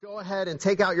Go ahead and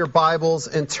take out your Bibles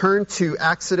and turn to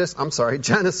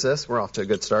Genesis. We're off to a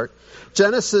good start.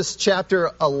 Genesis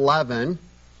chapter 11.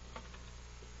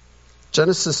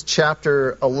 Genesis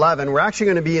chapter 11. We're actually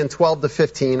going to be in 12 to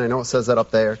 15. I know it says that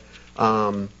up there.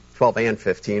 12 and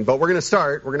 15. But we're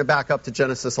going to back up to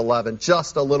Genesis 11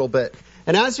 just a little bit.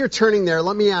 And as you're turning there,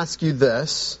 let me ask you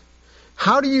this.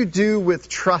 How do you do with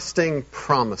trusting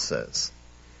promises?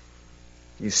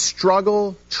 You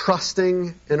struggle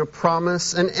trusting in a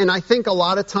promise. And I think a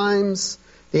lot of times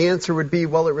the answer would be,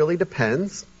 well, it really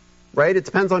depends, right? It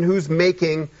depends on who's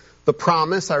making the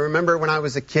promise. I remember when I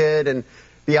was a kid and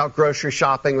be out grocery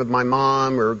shopping with my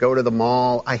mom or go to the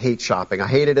mall. I hate shopping. I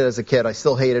hated it as a kid. I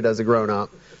still hate it as a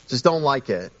grown-up. Just don't like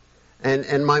it.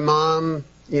 And my mom,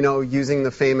 using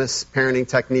the famous parenting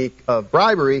technique of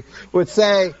bribery, would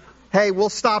say, hey, we'll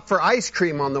stop for ice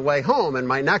cream on the way home. And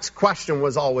my next question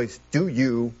was always, do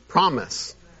you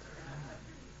promise?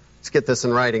 Let's get this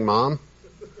in writing, Mom.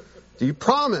 Do you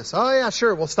promise? Oh, yeah,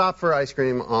 sure. We'll stop for ice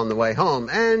cream on the way home.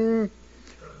 And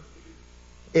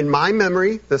in my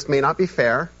memory, this may not be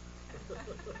fair.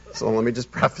 So let me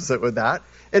just preface it with that.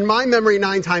 In my memory,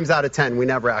 9 times out of 10, we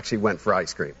never actually went for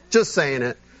ice cream. Just saying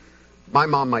it. My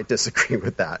mom might disagree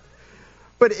with that.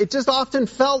 But it just often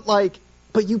felt like,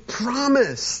 but you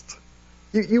promised.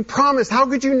 You promised. How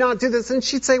could you not do this? And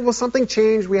she'd say, well, something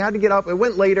changed. We had to get up. It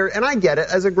went later. And I get it.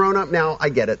 As a grown-up now, I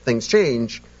get it. Things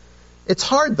change. It's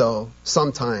hard, though,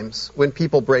 sometimes when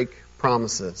people break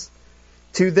promises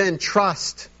to then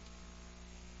trust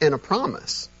in a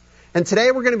promise. And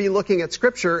today we're going to be looking at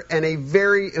Scripture and a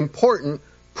very important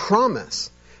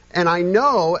promise. And I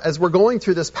know as we're going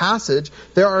through this passage,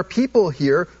 there are people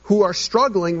here who are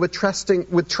struggling with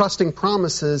trusting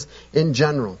promises in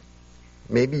general.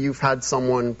 Maybe you've had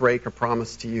someone break a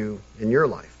promise to you in your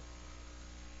life.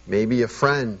 Maybe a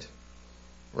friend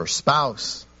or a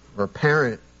spouse or a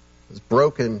parent has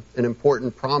broken an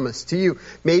important promise to you.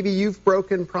 Maybe you've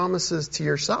broken promises to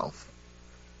yourself.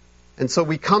 And so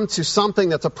we come to something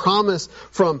that's a promise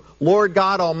from Lord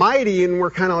God Almighty, and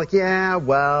we're kind of like, yeah,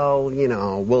 well,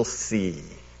 we'll see.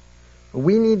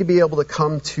 We need to be able to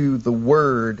come to the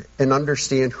Word and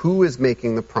understand who is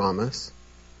making the promise,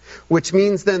 which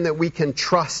means then that we can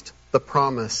trust the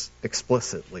promise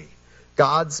explicitly.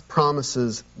 God's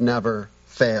promises never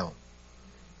fail.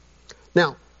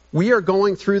 Now, we are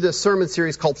going through this sermon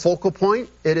series called Focal Point.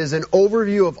 It is an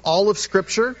overview of all of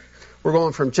Scripture. We're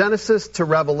going from Genesis to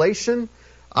Revelation.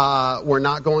 We're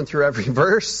not going through every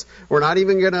verse. We're not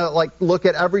even going to look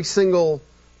at every single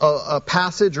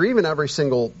passage or even every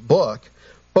single book.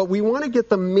 But we want to get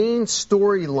the main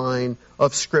storyline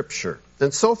of Scripture.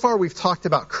 And so far we've talked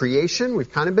about creation.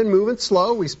 We've kind of been moving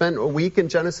slow. We spent a week in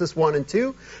Genesis 1 and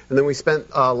 2. And then we spent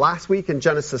last week in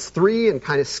Genesis 3 and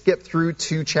kind of skipped through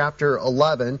to chapter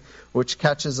 11, which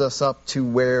catches us up to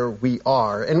where we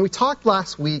are. And we talked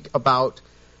last week about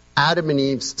Adam and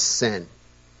Eve's sin,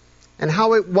 and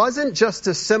how it wasn't just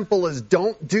as simple as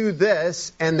don't do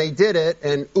this, and they did it,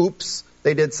 and oops,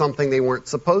 they did something they weren't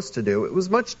supposed to do. It was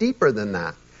much deeper than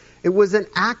that. It was an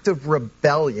act of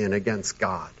rebellion against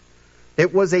God.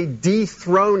 It was a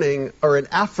dethroning or an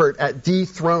effort at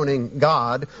dethroning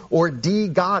God or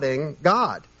de-godding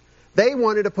God. They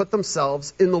wanted to put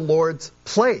themselves in the Lord's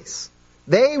place.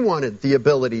 They wanted the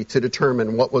ability to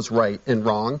determine what was right and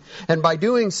wrong. And by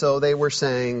doing so, they were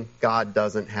saying God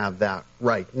doesn't have that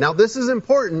right. Now, this is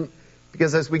important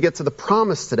because as we get to the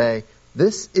promise today,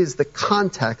 this is the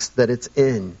context that it's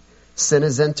in. Sin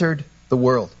has entered the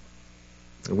world.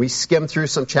 And we skimmed through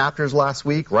some chapters last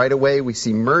week. Right away, we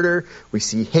see murder, we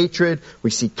see hatred, we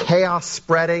see chaos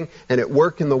spreading and at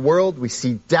work in the world. We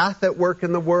see death at work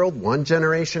in the world, one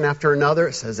generation after another.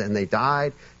 It says, and they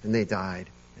died, and they died.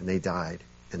 And they died,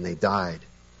 and they died.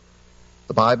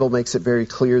 The Bible makes it very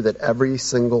clear that every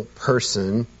single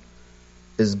person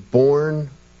is born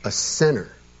a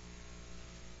sinner.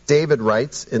 David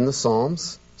writes in the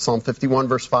Psalms, Psalm 51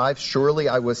 verse 5, surely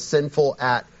I was sinful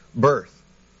at birth.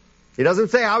 He doesn't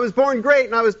say I was born great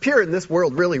and I was pure and this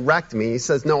world really wrecked me. He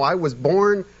says, no, I was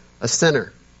born a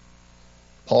sinner.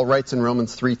 Paul writes in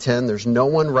Romans 3:10, there's no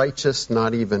one righteous,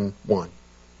 not even one.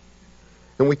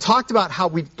 And we talked about how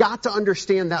we've got to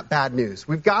understand that bad news.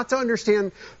 We've got to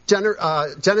understand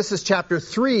Genesis chapter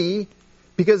 3,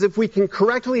 because if we can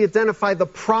correctly identify the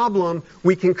problem,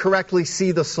 we can correctly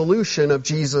see the solution of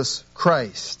Jesus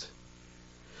Christ.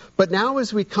 But now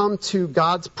as we come to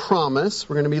God's promise,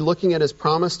 we're going to be looking at His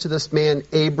promise to this man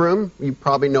Abram. You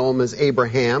probably know him as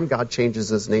Abraham. God changes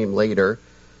his name later.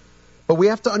 But we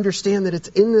have to understand that it's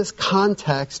in this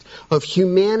context of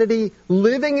humanity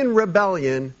living in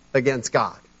rebellion against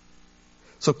God.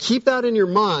 So keep that in your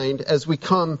mind as we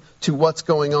come to what's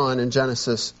going on in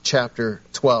Genesis chapter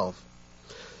 12.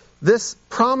 This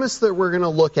promise that we're going to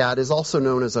look at is also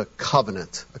known as a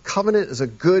covenant. A covenant is a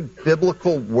good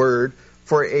biblical word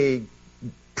for a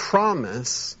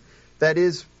promise that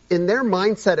is, in their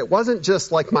mindset, it wasn't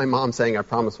just like my mom saying, I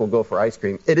promise we'll go for ice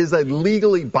cream. It is a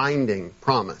legally binding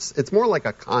promise. It's more like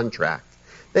a contract.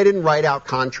 They didn't write out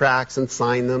contracts and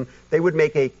sign them. They would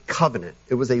make a covenant.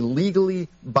 It was a legally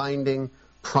binding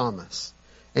promise.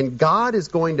 And God is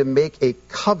going to make a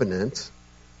covenant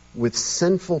with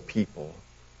sinful people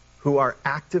who are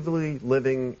actively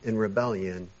living in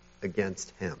rebellion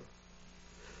against him.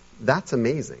 That's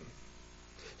amazing.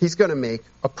 He's going to make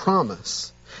a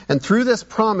promise. And through this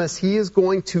promise, he is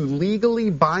going to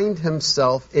legally bind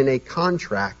himself in a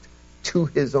contract to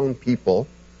his own people,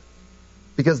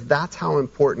 because that's how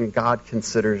important God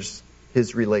considers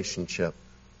his relationship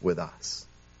with us.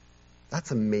 That's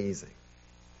amazing.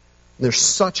 There's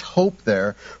such hope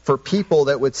there for people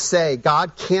that would say,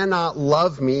 God cannot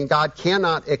love me, God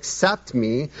cannot accept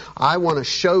me. I want to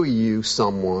show you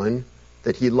someone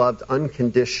that he loved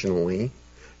unconditionally,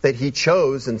 that he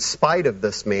chose in spite of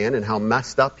this man and how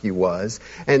messed up he was,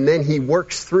 and then he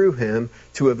works through him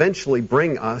to eventually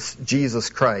bring us Jesus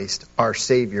Christ, our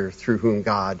Savior, through whom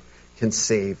God can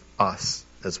save us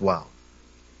as well.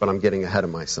 But I'm getting ahead of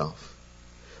myself.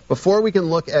 Before we can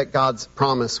look at God's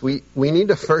promise, we need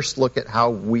to first look at how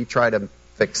we try to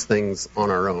fix things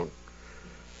on our own.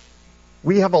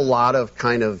 We have a lot of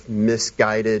kind of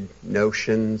misguided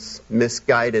notions,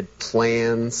 misguided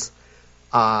plans.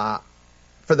 For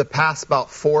the past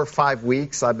about 4 or 5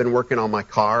 weeks, I've been working on my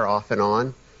car off and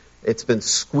on. It's been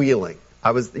squealing.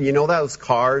 Those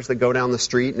cars that go down the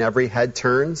street and every head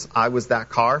turns? I was that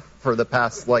car for the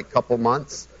past couple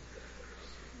months.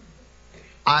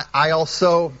 I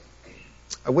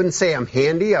wouldn't say I'm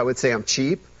handy, I would say I'm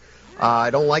cheap. I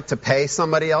don't like to pay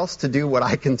somebody else to do what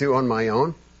I can do on my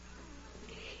own.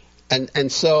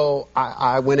 And so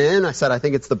I went in, I said, I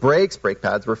think it's the brakes. Brake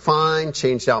pads were fine,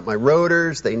 changed out my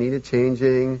rotors, they needed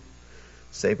changing.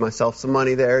 Saved myself some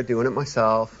money there, doing it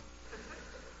myself.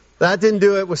 That didn't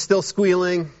do it, was still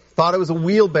squealing. Thought it was a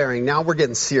wheel bearing. Now we're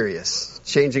getting serious.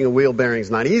 Changing a wheel bearing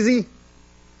is not easy.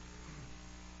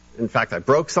 In fact, I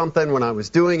broke something when I was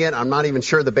doing it. I'm not even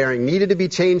sure the bearing needed to be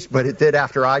changed, but it did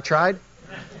after I tried.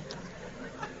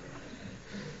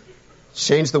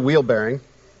 Changed the wheel bearing.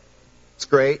 It's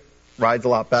great. Rides a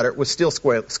lot better. It was still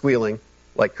squealing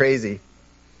like crazy.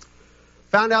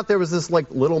 Found out there was this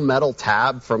little metal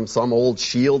tab from some old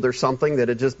shield or something that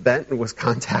had just bent and was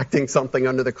contacting something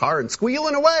under the car and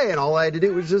squealing away. And all I had to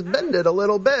do was just bend it a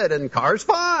little bit and car's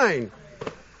fine.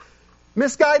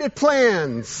 Misguided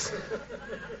plans.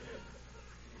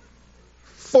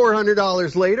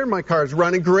 $400 later, my car's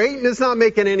running great and it's not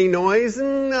making any noise,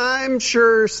 and I'm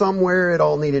sure somewhere it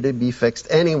all needed to be fixed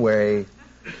anyway.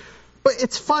 But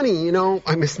it's funny,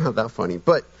 it's not that funny,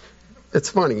 but it's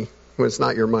funny when it's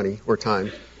not your money or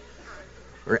time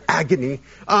or agony.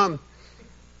 But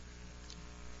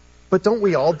don't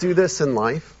we all do this in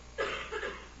life?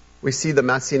 We see the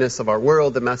messiness of our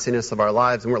world, the messiness of our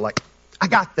lives, and we're like, I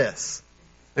got this.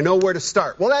 I know where to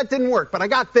start. Well, that didn't work, but I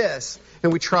got this.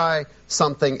 And we try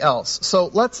something else. So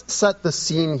let's set the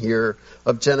scene here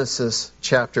of Genesis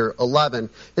chapter 11.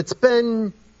 It's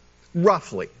been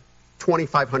roughly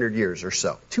 2,500 years or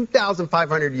so.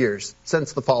 2,500 years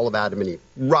since the fall of Adam and Eve.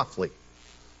 Roughly.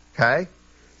 Okay?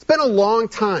 It's been a long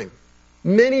time.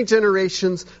 Many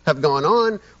generations have gone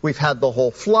on. We've had the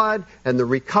whole flood and the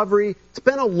recovery. It's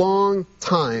been a long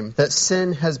time that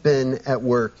sin has been at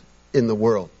work in the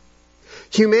world.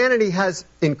 Humanity has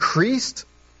increased.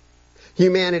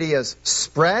 Humanity has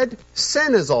spread.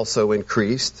 Sin has also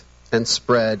increased and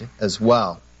spread as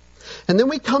well. And then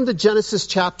we come to Genesis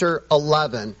chapter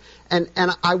 11. And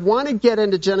I want to get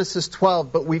into Genesis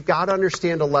 12, but we've got to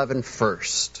understand 11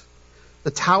 first.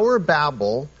 The Tower of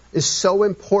Babel is so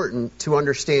important to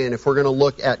understand if we're going to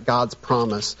look at God's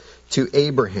promise to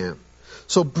Abraham.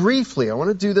 So briefly, I want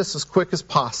to do this as quick as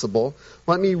possible.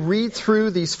 Let me read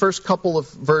through these first couple of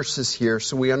verses here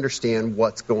so we understand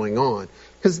what's going on.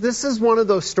 Because this is one of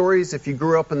those stories, if you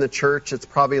grew up in the church, it's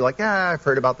probably like, I've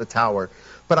heard about the tower.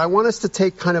 But I want us to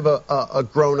take kind of a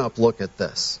grown-up look at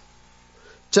this.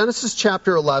 Genesis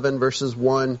chapter 11, verses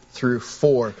 1 through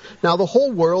 4. Now the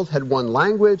whole world had one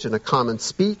language and a common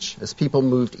speech. As people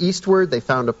moved eastward, they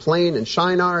found a plain in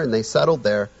Shinar, and they settled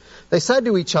there. They said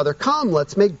to each other, "Come,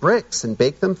 let's make bricks and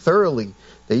bake them thoroughly."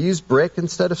 They used brick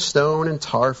instead of stone and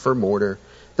tar for mortar.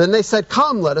 Then they said,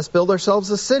 "Come, let us build ourselves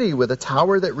a city with a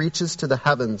tower that reaches to the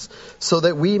heavens, so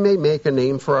that we may make a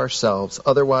name for ourselves.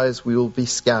 Otherwise we will be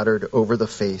scattered over the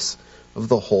face of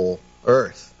the whole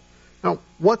earth. Now,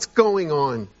 what's going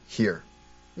on here?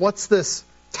 What's this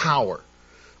tower?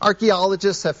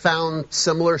 Archaeologists have found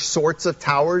similar sorts of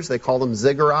towers. They call them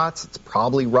ziggurats. It's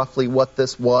probably roughly what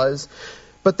this was.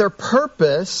 But their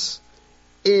purpose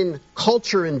in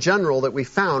culture in general that we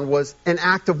found was an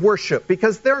act of worship,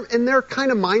 because in their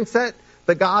kind of mindset,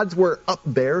 the gods were up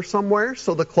there somewhere,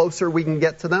 so the closer we can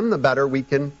get to them, the better we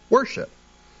can worship.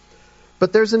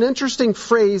 But there's an interesting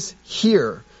phrase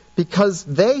here, because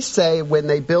they say when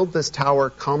they build this tower,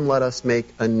 come let us make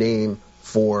a name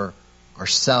for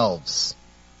ourselves.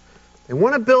 They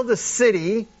want to build a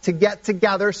city to get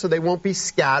together so they won't be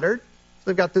scattered.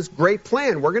 They've got this great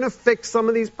plan. We're going to fix some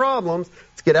of these problems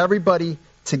to get everybody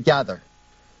together.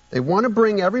 They want to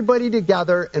bring everybody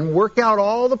together and work out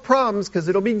all the problems, because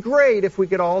it'll be great if we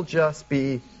could all just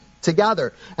be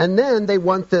together. And then they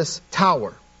want this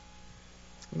tower.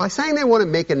 By saying they want to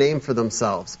make a name for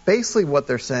themselves, basically what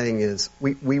they're saying is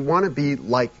we want to be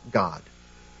like God.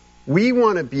 We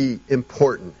want to be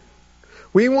important.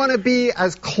 We want to be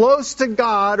as close to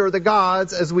God or the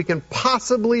gods as we can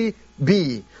possibly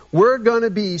be. We're going to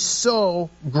be so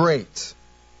great.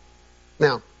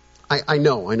 Now, I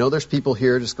know there's people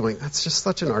here just going, that's just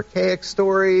such an archaic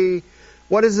story.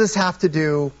 What does this have to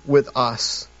do with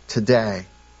us today?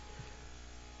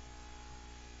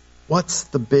 What's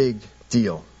the big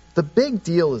deal? The big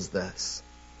deal is this.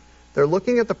 They're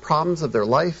looking at the problems of their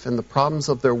life and the problems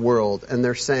of their world, and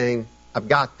they're saying, I've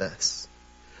got this.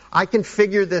 I can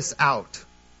figure this out.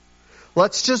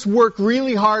 Let's just work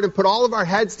really hard and put all of our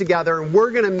heads together, and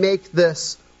we're going to make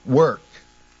this work.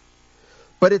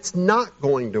 But it's not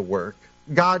going to work.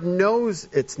 God knows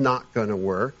it's not going to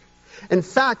work. In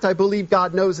fact, I believe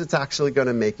God knows it's actually going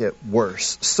to make it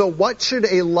worse. So what should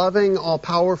a loving,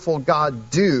 all-powerful God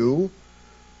do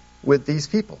with these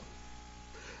people?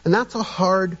 And that's a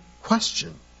hard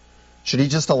question. Should he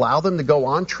just allow them to go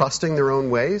on trusting their own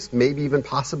ways, maybe even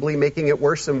possibly making it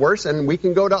worse and worse? And we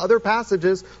can go to other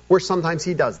passages where sometimes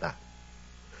he does that.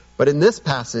 But in this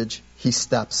passage, he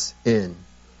steps in.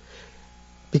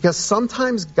 Because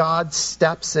sometimes God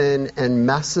steps in and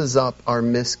messes up our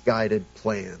misguided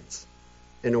plans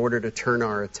in order to turn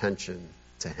our attention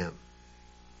to him.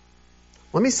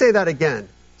 Let me say that again.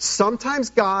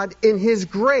 Sometimes God, in his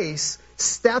grace,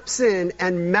 steps in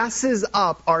and messes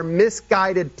up our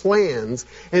misguided plans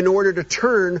in order to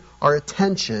turn our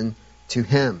attention to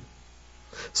him.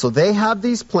 So they have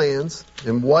these plans,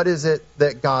 and what is it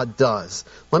that God does?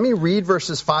 Let me read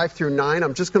verses 5 through 9.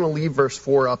 I'm just going to leave verse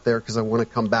 4 up there because I want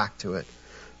to come back to it.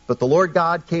 But the Lord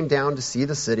God came down to see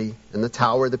the city and the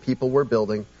tower the people were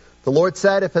building. The Lord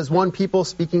said, if as one people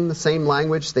speaking the same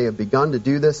language they have begun to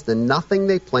do this, then nothing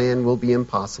they plan will be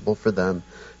impossible for them.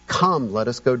 Come, let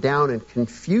us go down and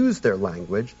confuse their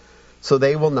language, so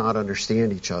they will not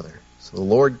understand each other. So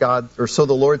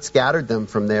the Lord scattered them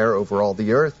from there over all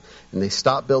the earth, and they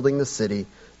stopped building the city.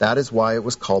 That is why it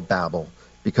was called Babel,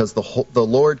 because the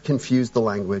Lord confused the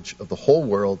language of the whole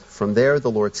world. From there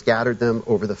the Lord scattered them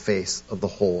over the face of the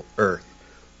whole earth.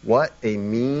 What a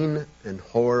mean and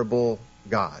horrible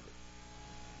God.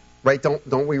 Right?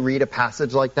 Don't we read a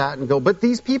passage like that and go, but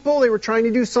these people, they were trying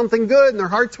to do something good and their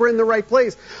hearts were in the right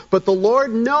place. But the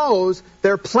Lord knows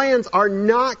their plans are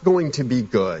not going to be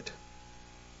good.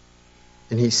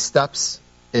 And he steps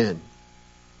in.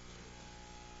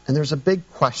 And there's a big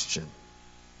question.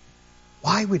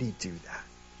 Why would he do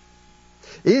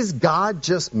that? Is God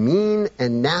just mean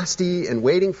and nasty and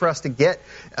waiting for us to get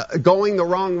going the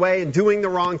wrong way and doing the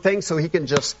wrong thing so he can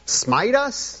just smite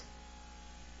us?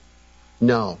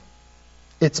 No.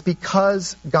 It's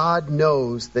because God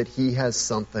knows that he has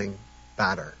something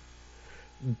better.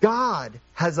 God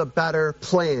has a better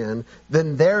plan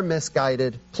than their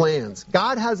misguided plans.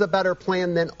 God has a better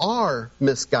plan than our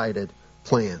misguided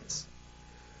plans.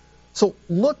 So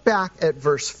look back at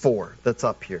verse 4 that's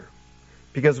up here.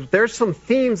 Because there's some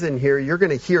themes in here you're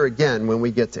going to hear again when we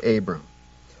get to Abram.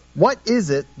 What is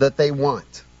it that they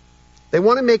want? They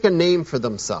want to make a name for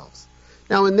themselves.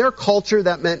 Now, in their culture,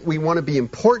 that meant we want to be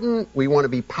important, we want to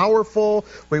be powerful,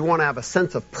 we want to have a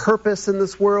sense of purpose in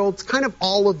this world. It's kind of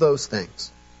all of those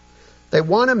things. They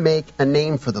want to make a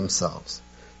name for themselves.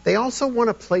 They also want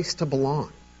a place to belong.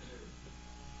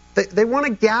 They want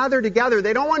to gather together.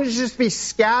 They don't want to just be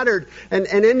scattered and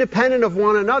independent of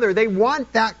one another. They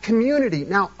want that community.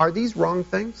 Now, are these wrong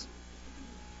things?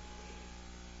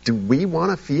 Do we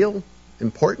want to feel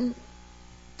important?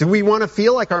 Do we want to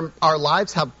feel like our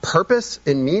lives have purpose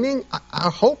and meaning? I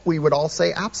hope we would all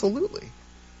say absolutely.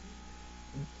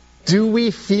 Do we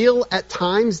feel at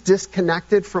times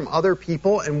disconnected from other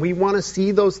people and we want to see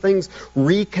those things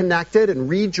reconnected and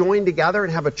rejoined together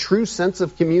and have a true sense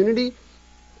of community?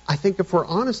 I think if we're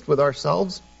honest with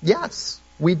ourselves, yes,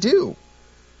 we do.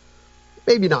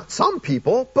 Maybe not some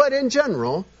people, but in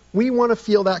general, we want to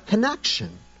feel that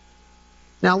connection.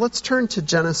 Now let's turn to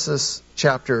Genesis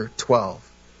chapter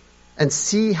 12 and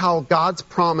see how God's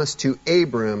promise to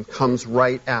Abram comes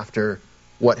right after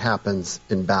what happens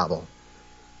in Babel.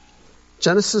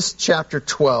 Genesis chapter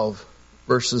 12,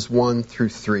 verses 1 through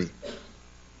 3.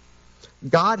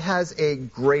 God has a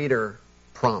greater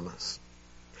promise.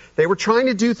 They were trying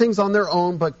to do things on their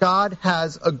own, but God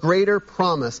has a greater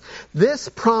promise. This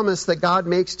promise that God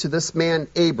makes to this man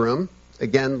Abram,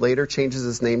 again, later changes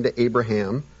his name to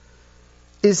Abraham,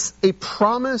 is a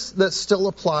promise that still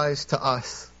applies to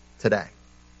us today.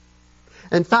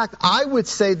 In fact, I would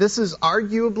say this is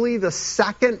arguably the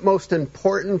second most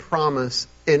important promise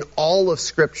in all of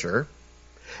Scripture.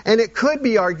 And it could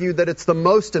be argued that it's the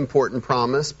most important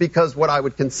promise because what I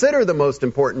would consider the most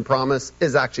important promise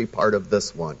is actually part of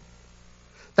this one.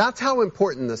 That's how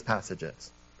important this passage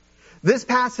is. This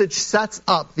passage sets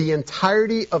up the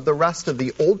entirety of the rest of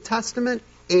the Old Testament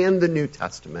and the New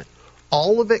Testament.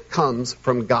 All of it comes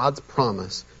from God's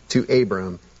promise to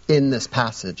Abram in this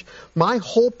passage. My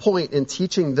whole point in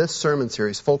teaching this sermon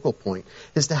series, focal point,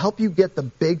 is to help you get the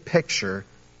big picture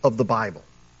of the Bible.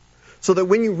 So that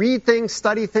when you read things,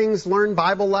 study things, learn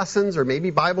Bible lessons, or maybe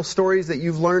Bible stories that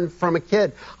you've learned from a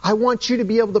kid, I want you to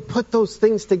be able to put those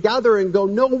things together and go,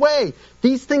 no way,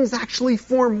 these things actually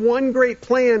form one great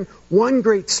plan, one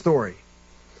great story.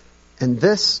 And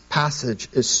this passage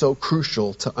is so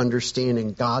crucial to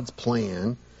understanding God's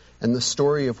plan and the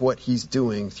story of what He's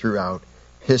doing throughout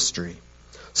history.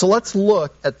 So let's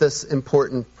look at this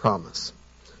important promise.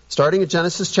 Starting at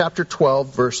Genesis chapter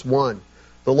 12, verse 1.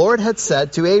 The Lord had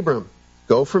said to Abram,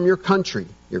 go from your country,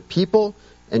 your people,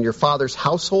 and your father's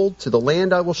household to the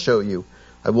land I will show you.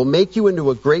 I will make you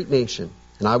into a great nation,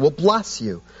 and I will bless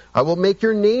you. I will make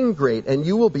your name great, and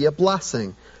you will be a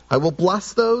blessing. I will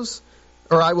bless those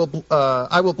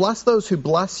who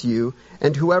bless you,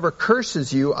 and whoever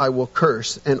curses you I will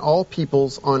curse, and all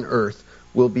peoples on earth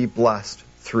will be blessed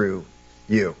through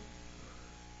you.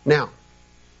 Now,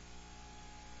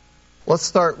 let's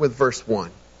start with verse 1.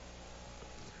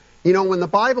 You know, when the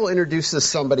Bible introduces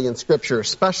somebody in Scripture,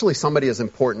 especially somebody as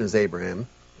important as Abraham,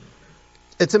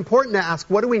 it's important to ask,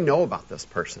 what do we know about this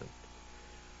person?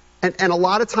 And a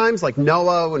lot of times, like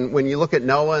Noah, when you look at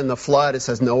Noah and the flood, it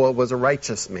says Noah was a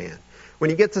righteous man. When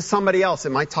you get to somebody else,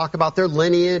 it might talk about their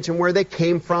lineage and where they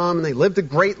came from, and they lived a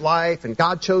great life, and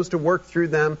God chose to work through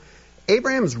them.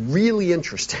 Abraham's really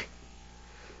interesting.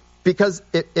 Because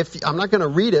if I'm not going to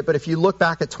read it, but if you look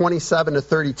back at 27 to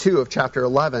 32 of chapter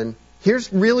 11,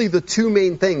 here's really the two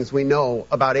main things we know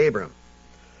about Abram.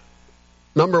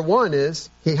 Number one is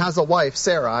he has a wife,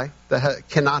 Sarai, that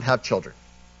cannot have children.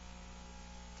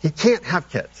 He can't have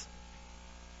kids.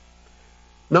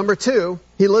 Number two,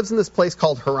 he lives in this place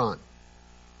called Haran.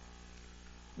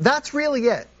 That's really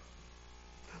it.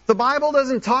 The Bible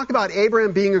doesn't talk about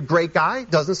Abraham being a great guy.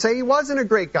 Doesn't say he wasn't a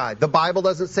great guy. The Bible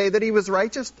doesn't say that he was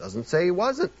righteous. Doesn't say he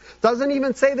wasn't. Doesn't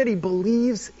even say that he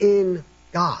believes in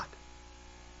God.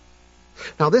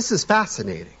 Now, this is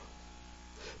fascinating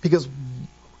because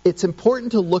it's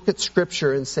important to look at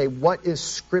Scripture and say, what is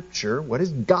Scripture? What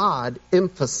is God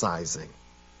emphasizing?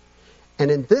 And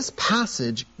in this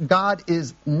passage, God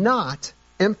is not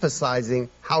emphasizing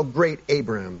how great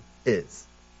Abraham is.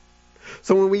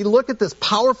 So when we look at this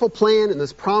powerful plan and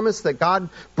this promise that God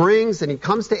brings and He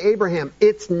comes to Abraham,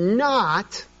 it's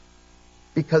not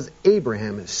because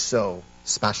Abraham is so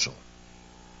special.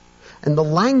 And the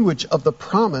language of the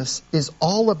promise is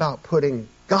all about putting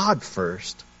God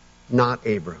first, not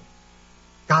Abram.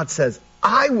 God says,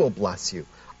 I will bless you.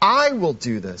 I will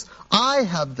do this. I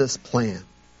have this plan.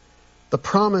 The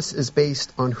promise is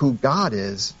based on who God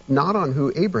is, not on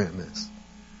who Abraham is.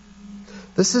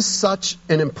 This is such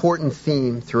an important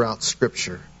theme throughout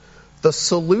Scripture. The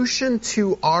solution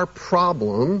to our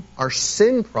problem, our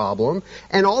sin problem,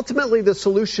 and ultimately the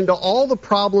solution to all the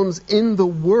problems in the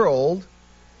world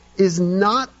is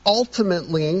not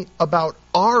ultimately about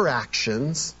our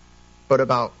actions, but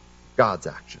about God's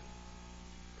action.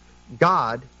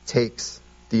 God takes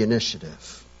the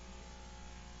initiative.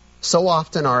 So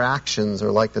often our actions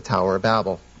are like the Tower of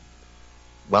Babel.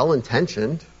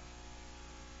 Well-intentioned.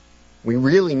 We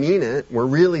really mean it. We're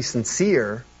really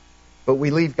sincere. But we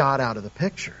leave God out of the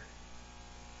picture.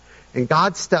 And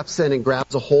God steps in and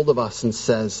grabs a hold of us and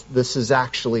says, this is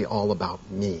actually all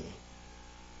about me.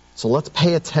 So let's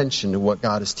pay attention to what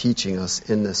God is teaching us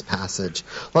in this passage.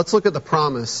 Let's look at the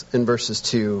promise in verses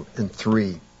 2 and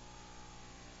 3.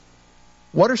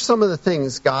 What are some of the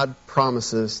things God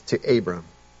promises to Abram?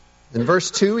 In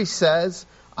verse 2 he says,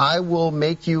 I will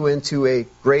make you into a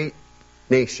great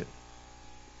nation.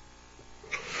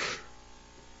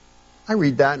 I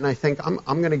read that and I think, I'm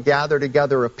going to gather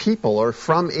together a people, or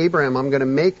from Abraham, I'm going to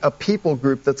make a people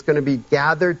group that's going to be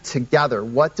gathered together.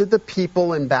 What did the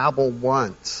people in Babel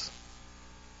want?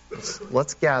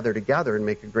 Let's gather together and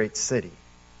make a great city.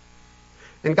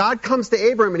 And God comes to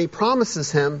Abraham and he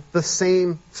promises him the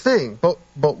same thing. But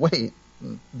wait,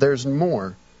 there's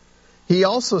more. He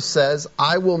also says,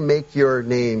 I will make your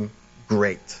name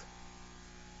great.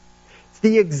 It's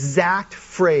the exact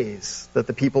phrase that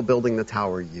the people building the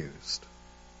tower used.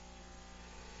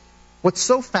 What's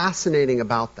so fascinating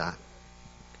about that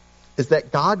is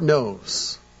that God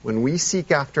knows when we seek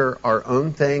after our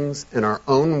own things in our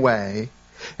own way,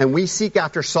 and we seek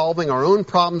after solving our own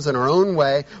problems in our own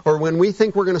way, or when we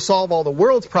think we're going to solve all the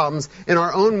world's problems in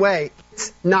our own way,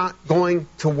 it's not going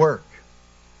to work.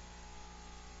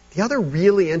 The other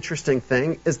really interesting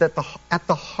thing is that at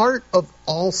the heart of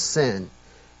all sin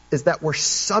is that we're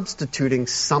substituting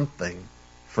something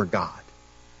for God.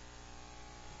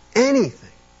 Anything.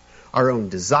 Our own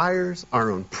desires,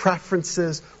 our own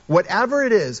preferences, whatever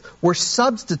it is, we're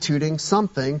substituting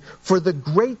something for the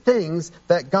great things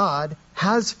that God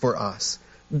has for us.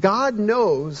 God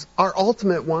knows our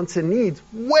ultimate wants and needs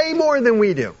way more than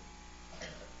we do.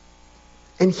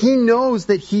 And He knows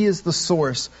that He is the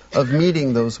source of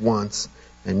meeting those wants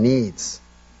and needs.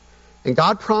 And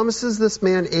God promises this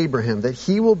man Abraham that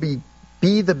he will be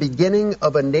the beginning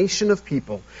of a nation of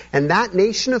people. And that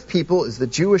nation of people is the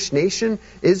Jewish nation,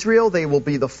 Israel. They will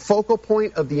be the focal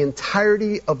point of the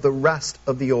entirety of the rest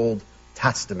of the Old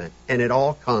Testament. And it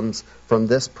all comes from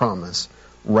this promise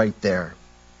right there.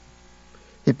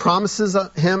 He promises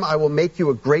him, I will make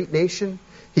you a great nation.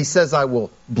 He says, I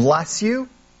will bless you.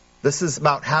 This is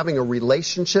about having a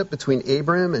relationship between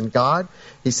Abraham and God.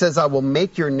 He says, I will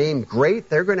make your name great.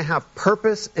 They're going to have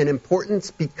purpose and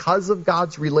importance because of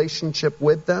God's relationship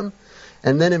with them.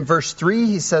 And then in verse 3,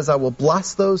 he says, I will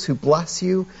bless those who bless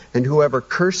you, and whoever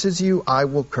curses you, I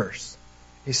will curse.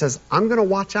 He says, I'm going to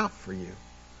watch out for you.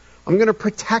 I'm going to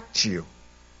protect you.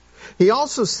 He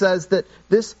also says that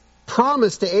this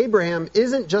promise to Abraham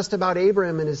isn't just about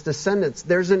Abraham and his descendants.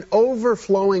 There's an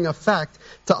overflowing effect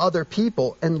to other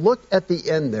people. And look at the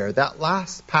end there, that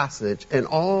last passage, and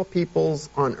all peoples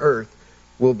on earth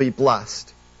will be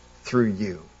blessed through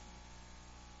you.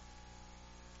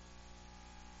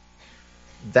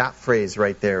 That phrase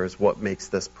right there is what makes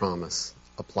this promise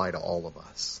apply to all of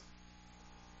us.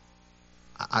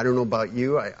 I don't know about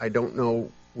you. I don't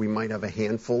know. We might have a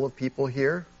handful of people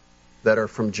here that are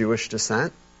from Jewish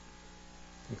descent.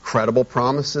 Incredible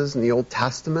promises in the Old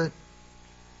Testament.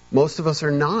 Most of us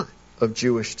are not of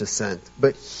Jewish descent.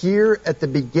 But here at the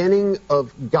beginning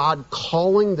of God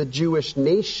calling the Jewish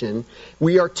nation,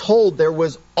 we are told there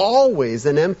was always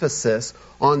an emphasis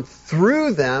on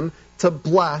through them to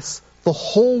bless the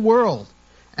whole world.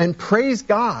 And praise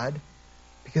God,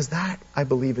 because that, I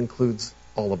believe, includes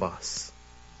all of us.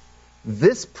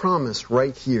 This promise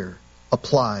right here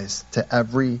applies to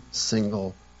every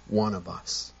single one of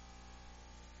us.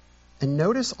 And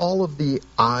notice all of the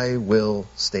I will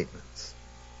statements.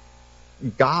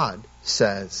 God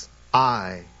says,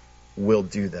 I will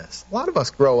do this. A lot of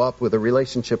us grow up with a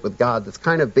relationship with God that's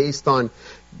kind of based on,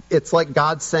 it's like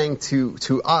God saying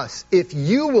to us, if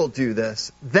you will do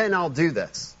this, then I'll do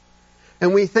this.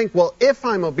 And we think, well, if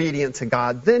I'm obedient to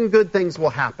God, then good things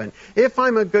will happen. If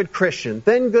I'm a good Christian,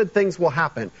 then good things will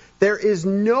happen. There is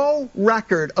no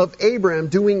record of Abraham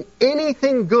doing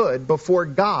anything good before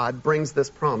God brings this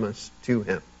promise to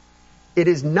him. It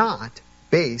is not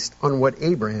based on what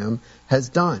Abraham has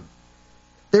done.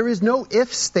 There is no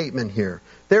if statement here.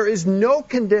 There is no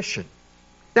condition.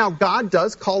 Now, God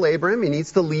does call Abraham. He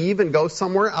needs to leave and go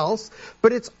somewhere else.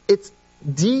 But it's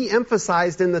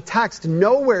de-emphasized in the text.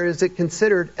 Nowhere is it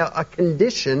considered a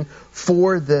condition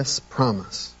for this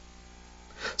promise.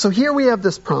 So here we have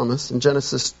this promise in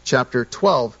Genesis chapter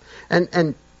 12.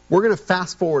 And we're going to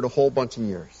fast forward a whole bunch of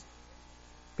years.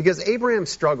 Because Abraham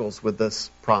struggles with this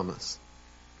promise.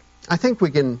 I think we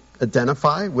can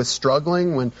identify with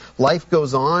struggling when life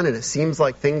goes on and it seems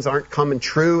like things aren't coming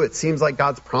true. It seems like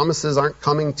God's promises aren't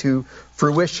coming to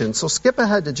fruition. So skip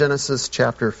ahead to Genesis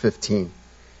chapter 15.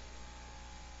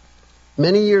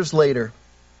 Many years later,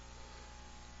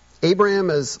 Abraham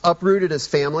has uprooted his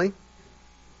family.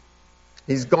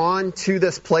 He's gone to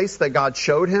this place that God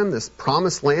showed him, this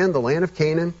promised land, the land of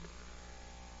Canaan.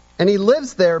 And he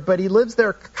lives there, but he lives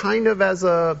there kind of as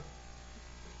a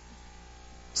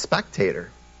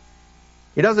spectator.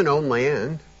 He doesn't own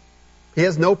land. He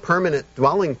has no permanent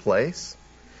dwelling place.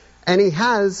 And he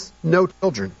has no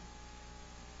children.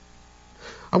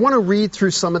 I want to read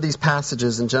through some of these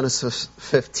passages in Genesis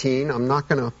 15. I'm not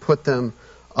going to put them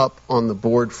up on the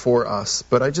board for us,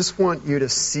 but I just want you to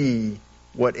see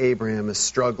what Abraham is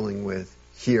struggling with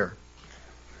here.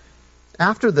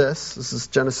 After this is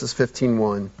Genesis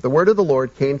 15:1, the word of the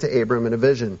Lord came to Abram in a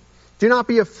vision. Do not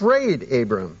be afraid,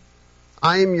 Abram.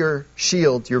 I am your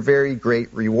shield, your very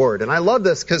great reward. And I love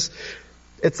this because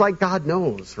it's like God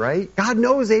knows, right? God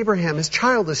knows Abraham. His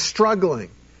child is struggling.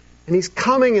 And he's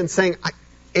coming and saying,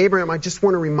 Abraham, I just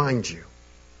want to remind you.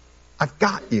 I've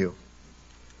got you.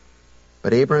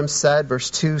 But Abraham said, verse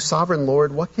 2, Sovereign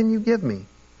Lord, what can you give me?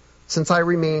 Since I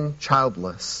remain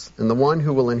childless, and the one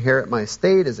who will inherit my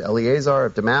estate is Eliezer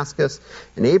of Damascus.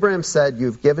 And Abraham said, You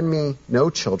have given me no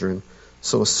children,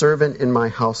 so a servant in my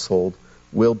household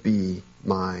will be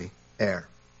my heir.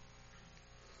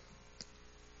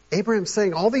 Abraham's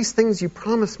saying, all these things you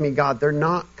promised me, God, they're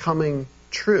not coming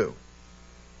true.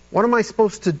 What am I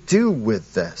supposed to do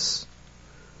with this?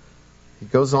 He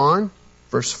goes on,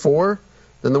 verse 4,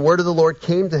 Then the word of the Lord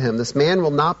came to him, This man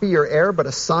will not be your heir, but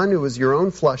a son who is your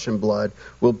own flesh and blood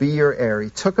will be your heir. He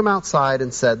took him outside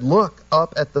and said, Look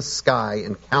up at the sky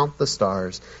and count the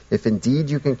stars, if indeed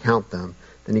you can count them.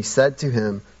 Then he said to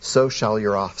him, So shall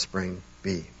your offspring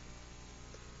be.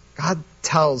 God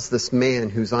tells this man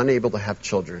who's unable to have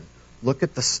children, look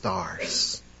at the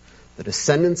stars. The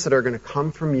descendants that are going to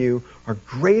come from you are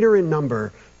greater in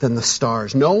number than the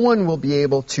stars. No one will be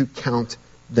able to count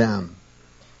them.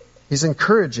 He's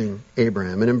encouraging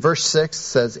Abraham. And in verse 6 it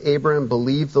says, Abraham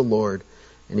believed the Lord,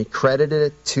 and he credited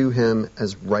it to him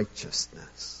as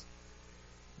righteousness.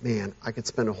 Man, I could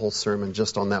spend a whole sermon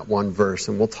just on that one verse,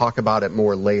 and we'll talk about it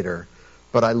more later.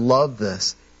 But I love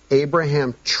this.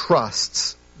 Abraham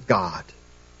trusts God.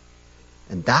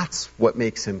 And that's what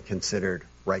makes him considered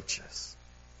righteous.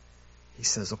 He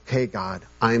says, okay, God,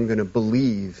 I'm going to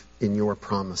believe in your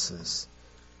promises.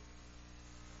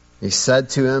 He said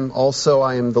to him, Also,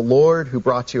 I am the Lord who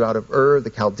brought you out of Ur,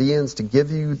 the Chaldeans, to give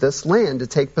you this land to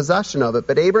take possession of it.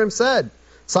 But Abraham said,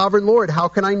 Sovereign Lord, how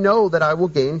can I know that I will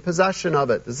gain possession of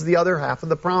it? This is the other half of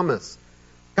the promise.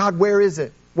 God, where is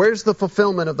it? Where's the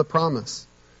fulfillment of the promise?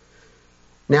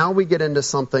 Now we get into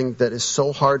something that is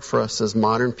so hard for us as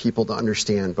modern people to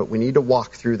understand, but we need to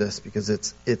walk through this because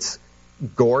it's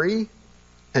gory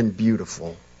and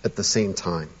beautiful at the same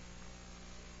time.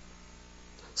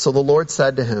 So the Lord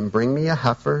said to him, Bring me a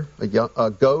heifer, a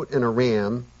goat, and a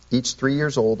ram, each 3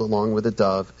 years old, along with a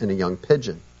dove and a young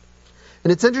pigeon.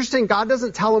 And it's interesting, God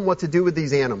doesn't tell him what to do with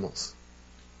these animals.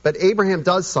 But Abraham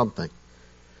does something.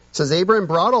 It says, Abraham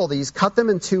brought all these, cut them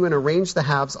in two, and arranged the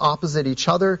halves opposite each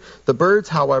other. The birds,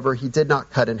 however, he did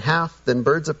not cut in half. Then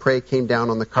birds of prey came down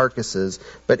on the carcasses,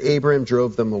 but Abraham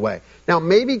drove them away. Now,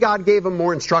 maybe God gave him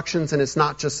more instructions, and it's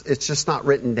just not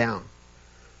written down.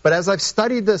 But as I've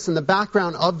studied this in the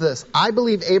background of this, I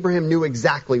believe Abraham knew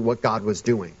exactly what God was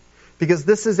doing. Because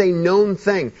this is a known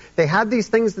thing. They had these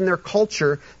things in their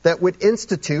culture that would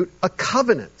institute a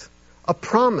covenant, a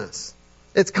promise.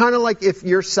 It's kind of like if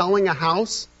you're selling a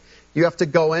house, you have to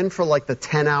go in for like the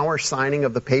 10-hour signing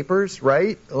of the papers,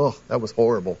 right? Oh, that was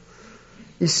horrible.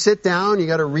 You sit down, you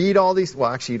got to read all these. Well,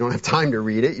 actually, you don't have time to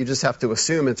read it. You just have to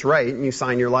assume it's right, and you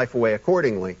sign your life away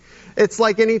accordingly. It's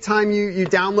like any time you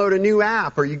download a new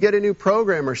app or you get a new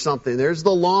program or something. There's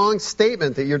the long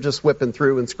statement that you're just whipping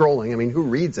through and scrolling. I mean, who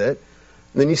reads it?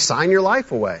 And then you sign your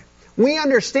life away. We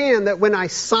understand that when I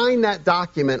sign that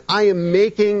document, I am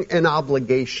making an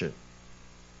obligation.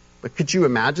 But could you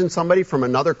imagine somebody from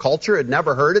another culture had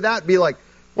never heard of that? Be like,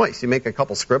 what, so you make a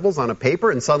couple scribbles on a paper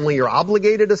and suddenly you're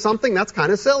obligated to something? That's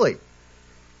kind of silly.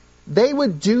 They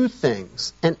would do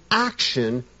things, an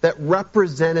action that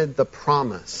represented the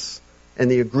promise and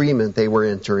the agreement they were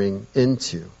entering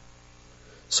into.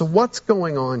 So what's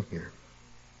going on here?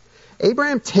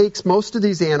 Abraham takes most of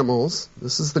these animals,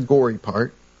 this is the gory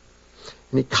part,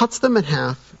 and he cuts them in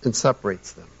half and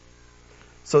separates them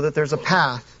so that there's a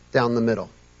path down the middle.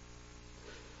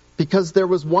 Because there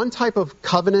was one type of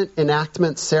covenant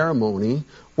enactment ceremony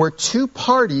where two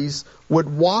parties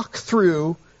would walk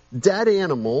through dead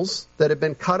animals that had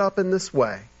been cut up in this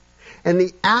way. And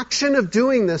the action of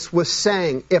doing this was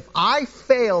saying, if I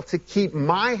fail to keep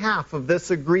my half of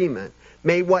this agreement,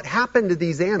 may what happened to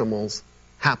these animals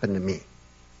happen to me.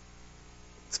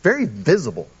 It's very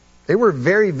visible. They were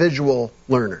very visual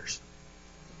learners.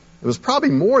 It was probably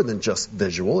more than just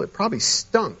visual. It probably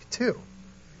stunk too.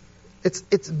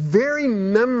 It's very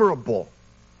memorable.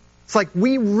 It's like,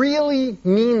 we really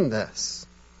mean this.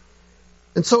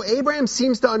 And so Abraham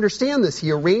seems to understand this.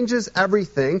 He arranges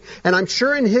everything. And I'm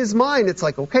sure in his mind, it's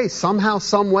like, okay, somehow,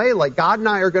 some way, like God and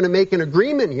I are going to make an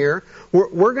agreement here.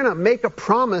 We're going to make a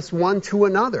promise one to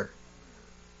another.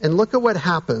 And look at what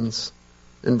happens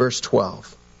in verse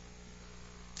 12.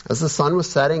 As the sun was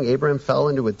setting, Abraham fell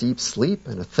into a deep sleep,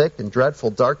 and a thick and dreadful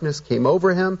darkness came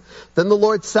over him. Then the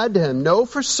Lord said to him, "Know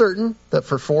for certain that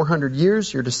for 400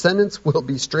 years your descendants will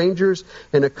be strangers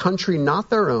in a country not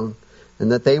their own,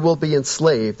 and that they will be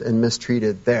enslaved and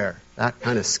mistreated there." That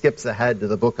kind of skips ahead to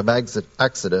the book of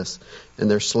Exodus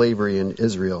and their slavery in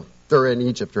Israel, or in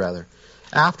Egypt rather.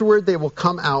 Afterward, they will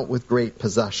come out with great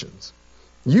possessions.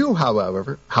 You,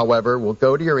 however, will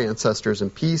go to your ancestors in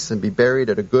peace and be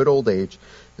buried at a good old age.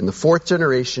 In the 4th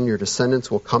generation, your descendants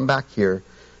will come back here,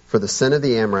 for the sin of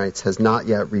the Amorites has not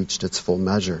yet reached its full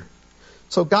measure.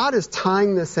 So God is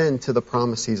tying this into the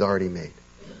promise he's already made.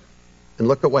 And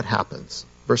look at what happens.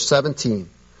 Verse 17.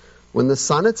 When the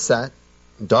sun had set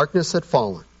and darkness had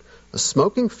fallen, a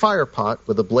smoking firepot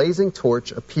with a blazing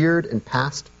torch appeared and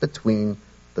passed between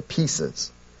the pieces.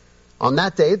 On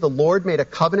that day, the Lord made a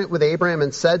covenant with Abraham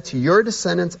and said, "To your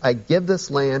descendants I give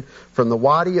this land from the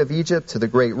Wadi of Egypt to the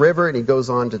great river," and he goes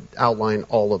on to outline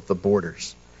all of the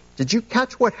borders. Did you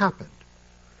catch what happened?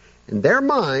 In their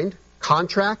mind,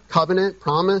 contract, covenant,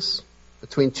 promise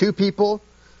between two people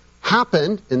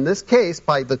happened, in this case,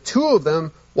 by the two of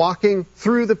them walking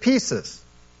through the pieces.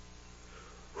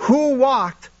 Who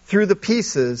walked through the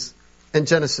pieces in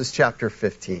Genesis chapter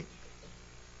 15?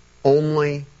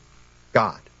 Only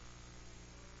God.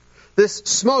 This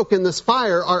smoke and this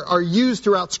fire are used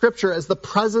throughout Scripture as the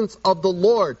presence of the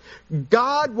Lord.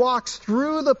 God walks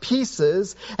through the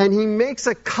pieces and he makes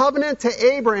a covenant to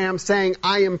Abraham saying,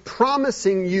 "I am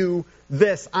promising you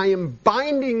this. I am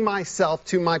binding myself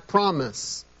to my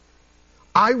promise.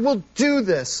 I will do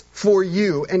this for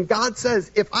you." And God says,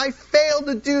 if I fail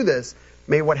to do this,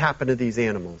 may what happened to these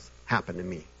animals happen to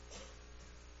me.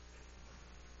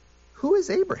 Who is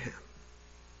Abraham?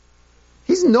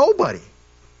 He's nobody.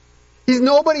 He's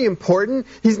nobody important.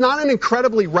 He's not an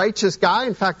incredibly righteous guy.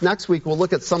 In fact, next week we'll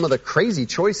look at some of the crazy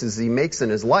choices he makes in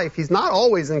his life. He's not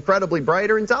always incredibly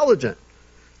bright or intelligent.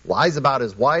 Lies about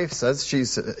his wife, says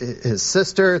she's his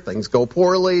sister, things go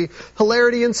poorly,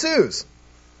 hilarity ensues.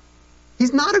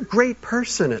 He's not a great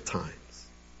person at times.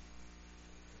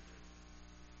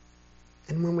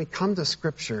 And when we come to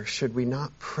Scripture, should we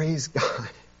not praise God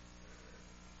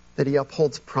that he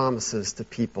upholds promises to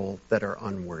people that are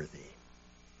unworthy?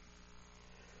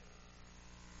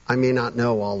 I may not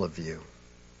know all of you,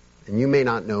 and you may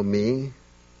not know me,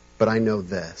 but I know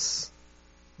this: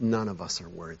 none of us are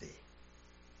worthy.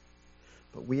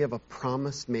 But we have a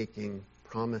promise-making,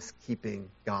 promise-keeping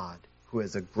God who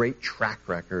has a great track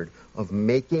record of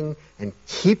making and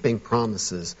keeping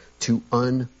promises to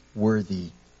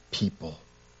unworthy people.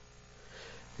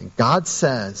 And God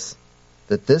says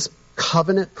that this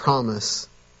covenant promise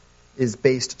is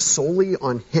based solely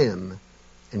on him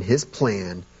and his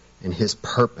plan and his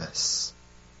purpose.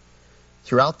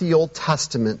 Throughout the Old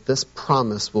Testament, this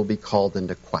promise will be called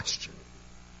into question.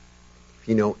 If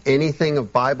you know anything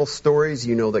of Bible stories,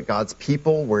 you know that God's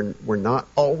people were not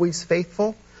always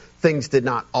faithful. Things did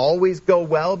not always go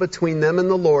well between them and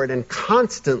the Lord, and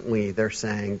constantly they're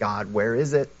saying, "God, where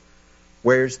is it?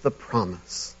 Where's the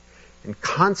promise?" And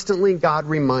constantly God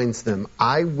reminds them,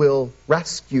 "I will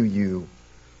rescue you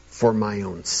for my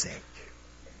own sake,"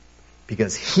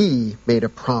 because he made a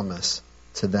promise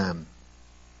to them.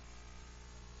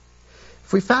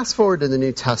 If we fast forward to the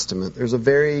New Testament, there's a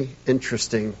very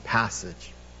interesting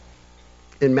passage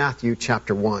in Matthew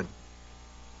chapter 1.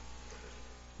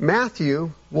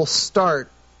 Matthew will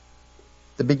start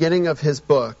the beginning of his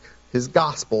book, his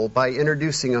gospel, by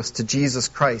introducing us to Jesus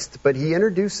Christ, but he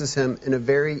introduces him in a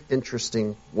very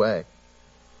interesting way.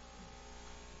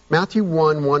 Matthew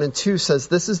 1:1-2 says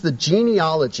this is the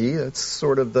genealogy, that's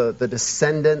sort of the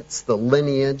descendants, the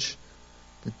lineage,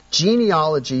 the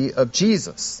genealogy of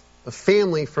Jesus, the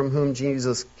family from whom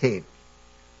Jesus came.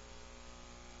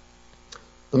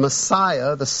 The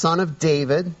Messiah, the son of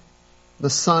David,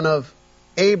 the son of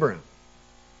Abraham.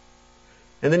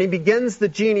 And then he begins the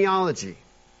genealogy.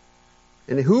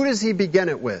 And who does he begin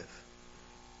it with?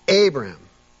 Abraham,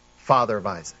 father of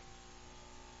Isaac.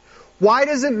 Why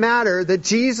does it matter that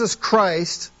Jesus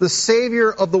Christ, the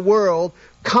Savior of the world,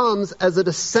 comes as a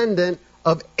descendant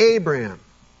of Abraham?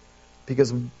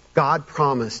 Because God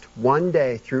promised one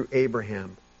day through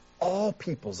Abraham, all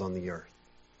peoples on the earth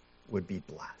would be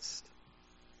blessed.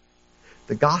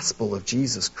 The gospel of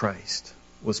Jesus Christ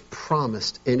was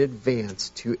promised in advance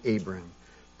to Abraham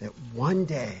that one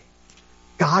day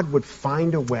God would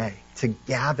find a way to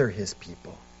gather his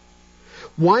people.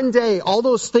 One day, all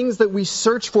those things that we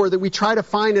search for, that we try to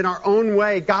find in our own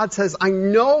way, God says, "I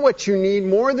know what you need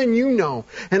more than you know,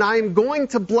 and I am going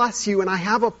to bless you, and I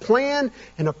have a plan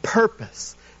and a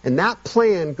purpose." And that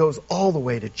plan goes all the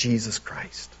way to Jesus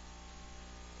Christ.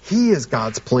 He is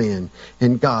God's plan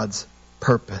and God's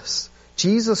purpose.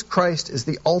 Jesus Christ is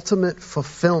the ultimate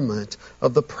fulfillment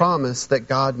of the promise that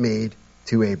God made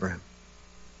to Abraham.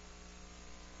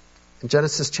 In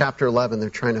Genesis chapter 11, they're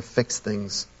trying to fix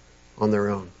things on their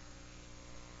own.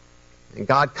 And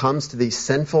God comes to these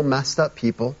sinful, messed up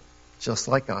people, just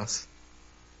like us,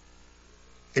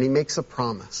 and He makes a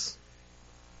promise.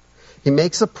 He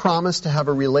makes a promise to have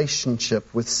a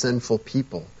relationship with sinful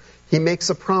people. He makes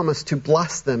a promise to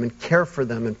bless them and care for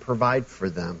them and provide for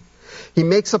them. He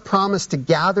makes a promise to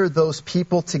gather those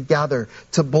people together,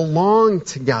 to belong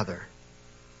together.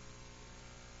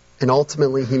 And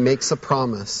ultimately, He makes a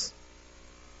promise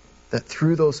that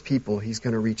through those people, He's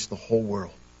going to reach the whole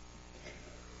world.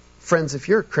 Friends, if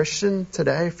you're a Christian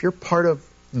today, if you're part of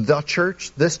the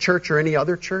church, this church or any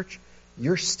other church,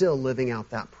 you're still living out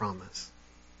that promise.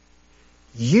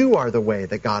 You are the way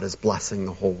that God is blessing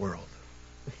the whole world.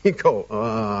 You go,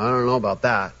 I don't know about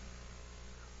that.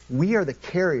 We are the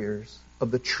carriers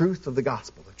of the truth of the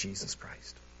gospel of Jesus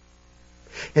Christ.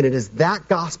 And it is that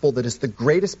gospel that is the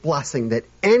greatest blessing that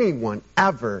anyone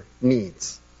ever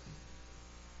needs.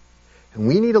 And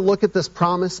we need to look at this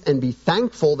promise and be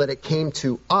thankful that it came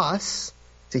to us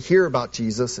to hear about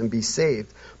Jesus and be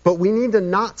saved. But we need to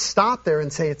not stop there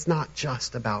and say, it's not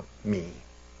just about me.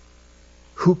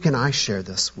 Who can I share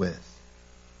this with?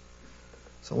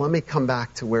 So let me come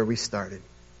back to where we started.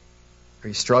 Are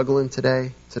you struggling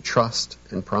today to trust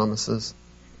in promises?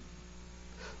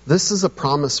 This is a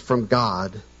promise from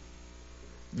God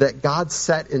that God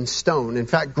set in stone. In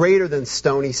fact, greater than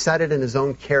stone, He set it in His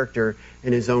own character,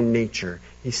 in His own nature.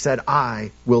 He said,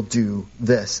 I will do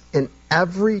this. And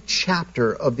every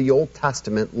chapter of the Old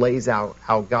Testament lays out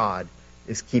how God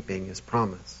is keeping His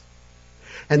promise.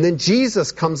 And then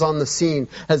Jesus comes on the scene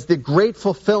as the great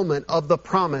fulfillment of the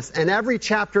promise. And every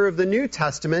chapter of the New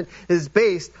Testament is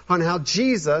based on how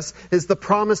Jesus is the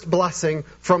promised blessing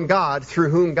from God through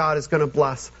whom God is going to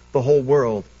bless the whole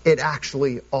world. It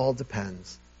actually all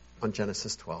depends on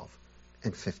Genesis 12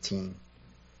 and 15.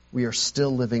 We are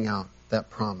still living out that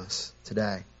promise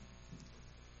today.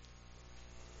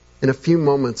 In a few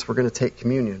moments, we're going to take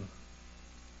communion.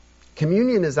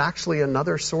 Communion is actually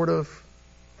another sort of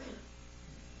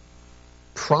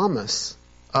promise,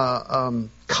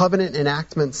 covenant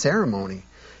enactment ceremony.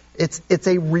 It's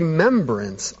a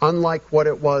remembrance, unlike what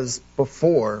it was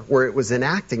before, where it was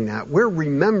enacting that. We're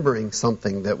remembering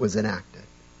something that was enacted.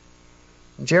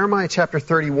 In Jeremiah chapter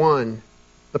 31,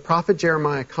 the prophet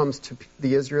Jeremiah comes to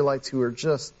the Israelites who are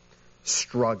just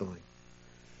struggling.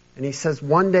 And he says,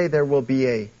 one day there will be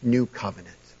a new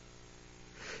covenant.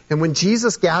 And when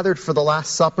Jesus gathered for the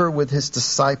Last Supper with His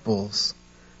disciples,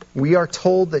 we are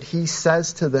told that He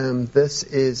says to them, this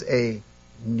is a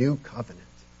new covenant.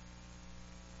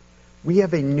 We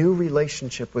have a new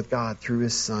relationship with God through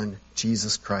His Son,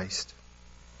 Jesus Christ.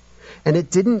 And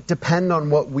it didn't depend on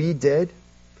what we did.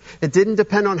 It didn't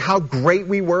depend on how great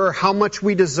we were or how much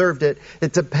we deserved it.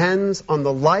 It depends on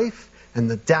the life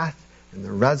and the death and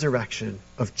the resurrection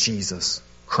of Jesus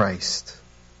Christ.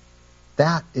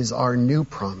 That is our new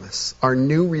promise, our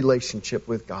new relationship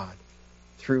with God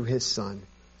through His Son,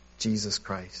 Jesus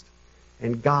Christ.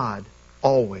 And God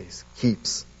always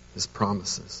keeps His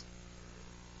promises.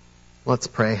 Let's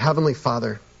pray. Heavenly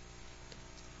Father,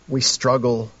 we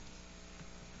struggle.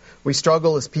 We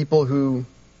struggle as people who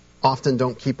often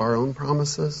don't keep our own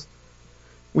promises.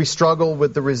 We struggle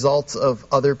with the results of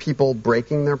other people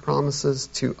breaking their promises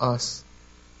to us.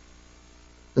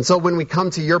 And so when we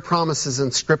come to Your promises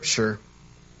in Scripture,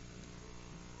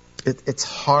 it's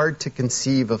hard to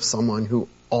conceive of someone who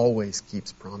always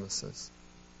keeps promises.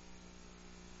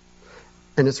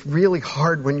 And it's really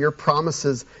hard when Your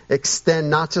promises extend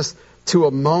not just to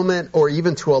a moment or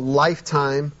even to a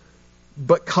lifetime,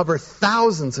 but cover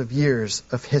thousands of years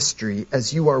of history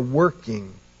as You are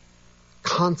working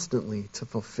constantly to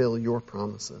fulfill Your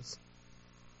promises.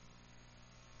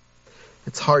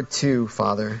 It's hard too,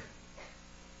 Father.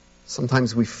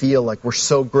 Sometimes we feel like we're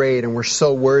so great and we're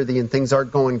so worthy and things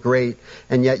aren't going great,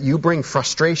 and yet You bring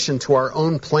frustration to our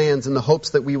own plans in the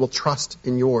hopes that we will trust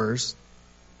in Yours.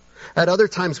 At other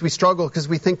times we struggle because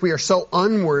we think we are so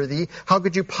unworthy. How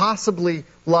could You possibly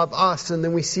love us? And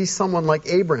then we see someone like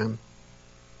Abraham,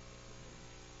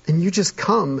 and You just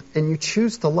come and You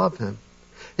choose to love him.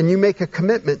 And You make a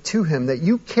commitment to him that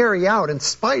You carry out in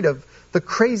spite of the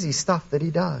crazy stuff that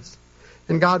he does.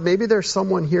 And God, maybe there's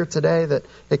someone here today that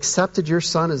accepted Your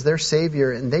Son as their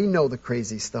Savior and they know the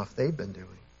crazy stuff they've been doing.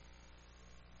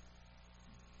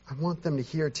 I want them to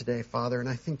hear today, Father, and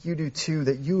I think You do too,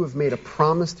 that You have made a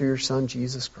promise through Your Son,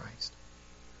 Jesus Christ,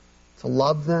 to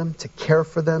love them, to care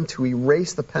for them, to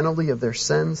erase the penalty of their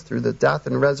sins through the death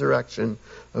and resurrection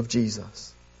of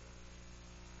Jesus.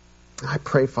 I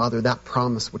pray, Father, that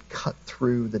promise would cut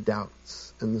through the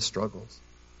doubts and the struggles.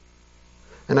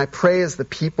 And I pray as the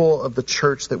people of the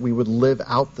church that we would live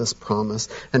out this promise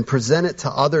and present it to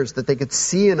others, that they could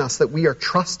see in us that we are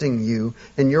trusting you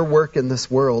and your work in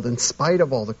this world in spite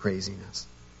of all the craziness.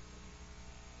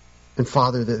 And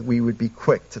Father, that we would be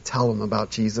quick to tell them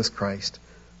about Jesus Christ,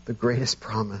 the greatest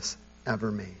promise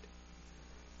ever made.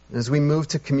 And as we move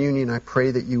to communion, I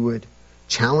pray that you would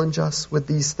challenge us with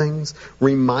these things,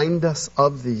 remind us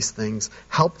of these things,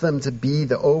 help them to be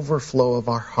the overflow of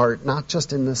our heart, not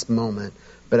just in this moment,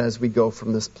 but as we go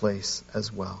from this place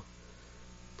as well.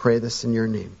 Pray this in your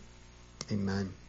name. Amen.